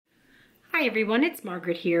Hi everyone, it's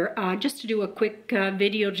Margaret here. Just to do a quick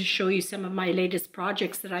video to show you some of my latest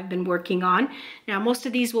projects that I've been working on. Now most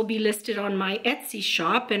of these will be listed on my Etsy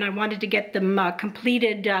shop, and I wanted to get them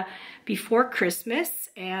completed before Christmas,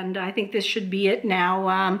 and I think this should be it now.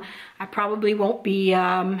 I probably won't be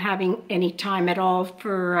having any time at all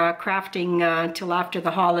for crafting until after the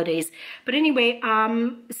holidays. But anyway,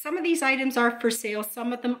 some of these items are for sale,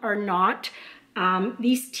 some of them are not.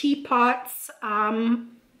 These teapots,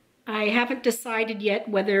 I haven't decided yet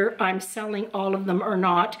whether I'm selling all of them or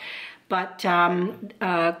not, but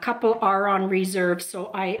a couple are on reserve,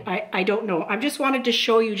 so I don't know. I just wanted to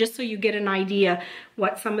show you, just so you get an idea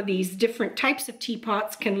what some of these different types of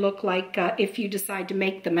teapots can look like if you decide to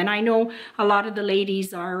make them. And I know a lot of the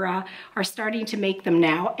ladies are starting to make them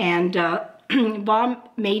now, and Bob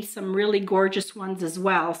made some really gorgeous ones as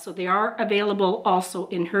well, so they are available also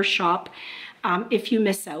in her shop. If you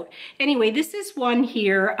miss out. Anyway, this is one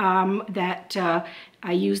here that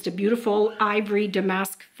I used a beautiful ivory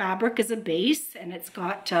damask fabric as a base, and it's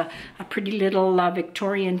got a pretty little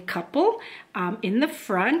Victorian couple in the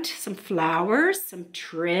front, some flowers, some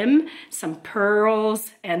trim, some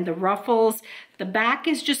pearls, and the ruffles. The back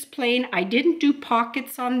is just plain. I didn't do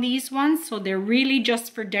pockets on these ones, so they're really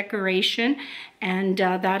just for decoration, and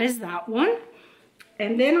that is that one.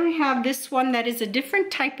 And then I have this one that is a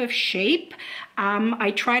different type of shape. I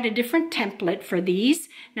tried a different template for these.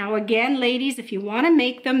 Now again, ladies, if you want to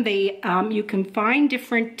make them, you can find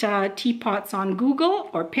different teapots on Google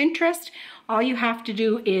or Pinterest. All you have to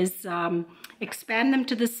do is expand them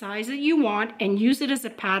to the size that you want and use it as a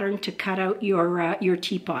pattern to cut out your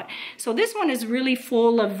teapot. So this one is really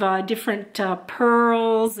full of different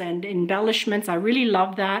pearls and embellishments. I really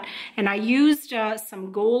love that. And I used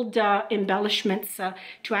some gold embellishments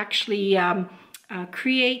to actually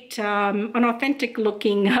create an authentic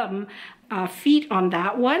looking feet on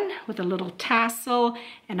that one with a little tassel,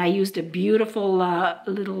 and I used a beautiful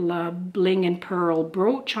little bling and pearl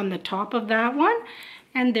brooch on the top of that one.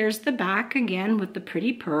 And there's the back again with the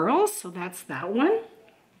pretty pearls, so that's that one.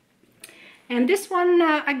 And this one,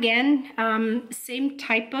 again, same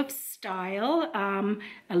type of style,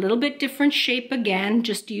 a little bit different shape again,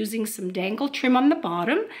 just using some dangle trim on the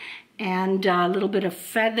bottom, and a little bit of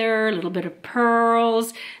feather, a little bit of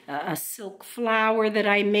pearls, a silk flower that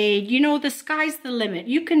I made. You know, the sky's the limit.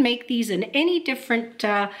 You can make these in any different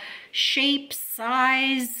shape,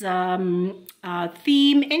 size,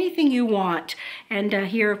 theme, anything you want. And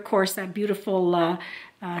here, of course, that beautiful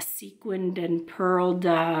sequined and pearled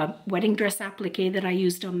wedding dress applique that I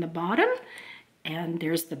used on the bottom. And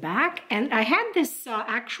there's the back. And I had this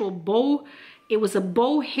actual bow. It was a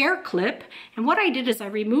bow hair clip, and what I did is I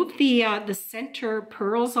removed the center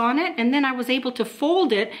pearls on it, and then I was able to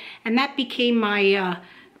fold it, and that became my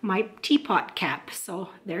my teapot cap. So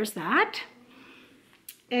there's that.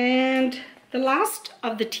 And the last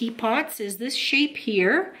of the teapots is this shape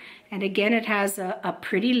here, and again it has a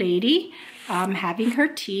pretty lady having her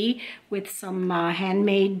tea with some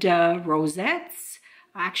handmade rosettes.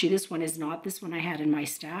 Actually, this one is not. This one I had in my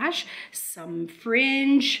stash. Some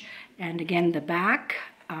fringe, and again the back,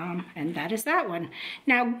 and that is that one.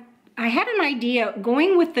 Now, I had an idea,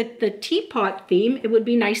 going with the teapot theme, it would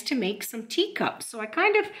be nice to make some teacups. So I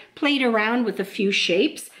kind of played around with a few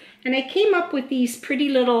shapes, and I came up with these pretty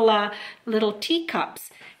little little teacups.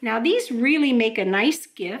 Now, these really make a nice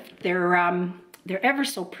gift. They're ever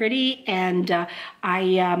so pretty, and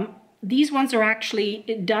these ones are actually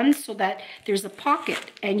done so that there's a pocket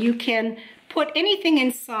and you can put anything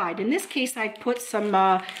inside. In this case, I put some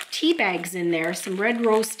tea bags in there, some red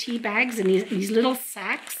rose tea bags in these little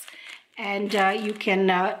sacks. And you can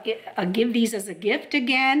give these as a gift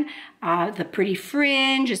again. The pretty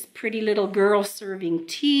fringe is pretty little girl serving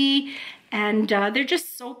tea. And they're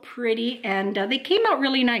just so pretty, and they came out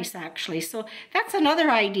really nice actually. So that's another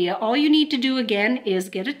idea. All you need to do again is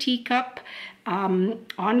get a teacup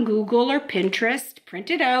on Google or Pinterest,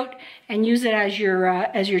 print it out, and use it as your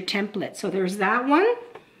template. So there's that one,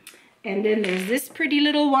 and then there's this pretty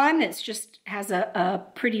little one. It's just has a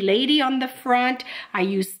pretty lady on the front. I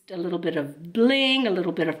used a little bit of bling, a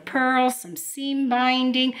little bit of pearl, some seam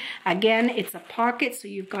binding. Again, it's a pocket, so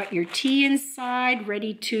you've got your tea inside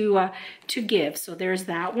ready to give. So there's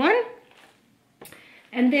that one.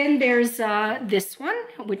 And then there's this one,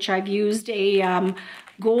 which I've used a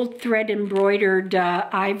gold thread embroidered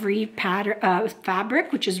ivory pattern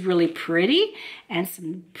fabric, which is really pretty, and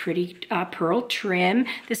some pretty pearl trim.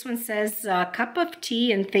 This one says cup of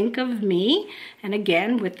tea and think of me, and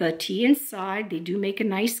again with the tea inside, they do make a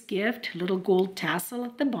nice gift. A little gold tassel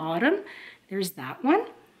at the bottom. There's that one.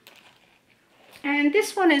 And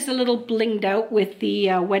this one is a little blinged out with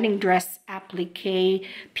the wedding dress applique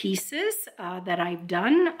pieces that I've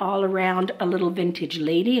done all around a little vintage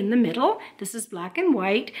lady in the middle. This is black and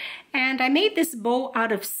white. And I made this bow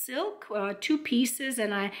out of silk, 2 pieces,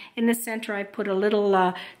 and in the center I put a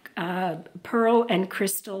little pearl and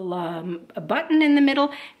crystal a button in the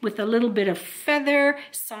middle with a little bit of feather,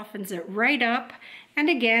 softens it right up. And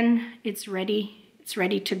again, it's ready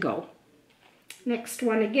to go. Next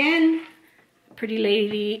one again. Pretty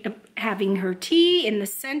lady having her tea in the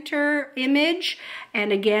center image,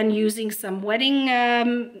 and again using some wedding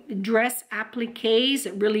dress appliques.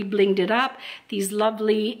 It really blinged it up. These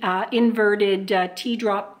lovely inverted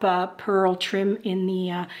teardrop pearl trim in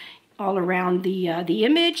the all around the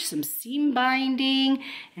image, some seam binding,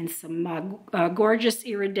 and some gorgeous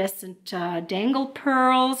iridescent dangle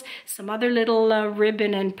pearls, some other little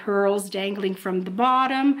ribbon and pearls dangling from the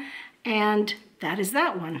bottom, and that is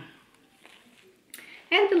that one.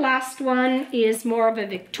 And the last one is more of a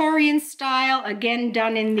Victorian style, again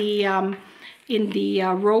done in the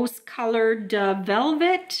rose-colored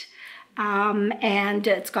velvet, and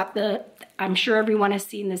it's got the, I'm sure everyone has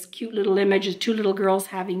seen this cute little image of 2 little girls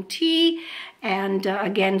having tea, and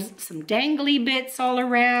again some dangly bits all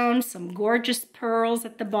around, some gorgeous pearls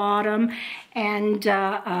at the bottom, and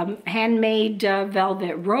handmade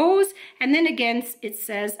velvet rose, and then again it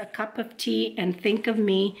says a cup of tea and think of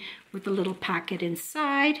me, with a little packet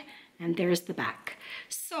inside, and there's the back.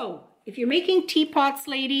 So if you're making teapots,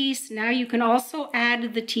 ladies, now you can also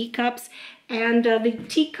add the teacups, and the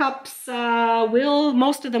teacups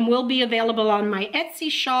most of them will be available on my Etsy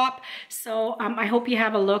shop. So I hope you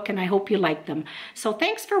have a look, and I hope you like them. So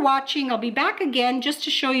thanks for watching. I'll be back again just to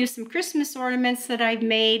show you some Christmas ornaments that I've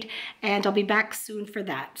made, and I'll be back soon for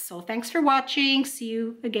that. So thanks for watching. See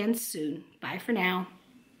you again soon. Bye for now.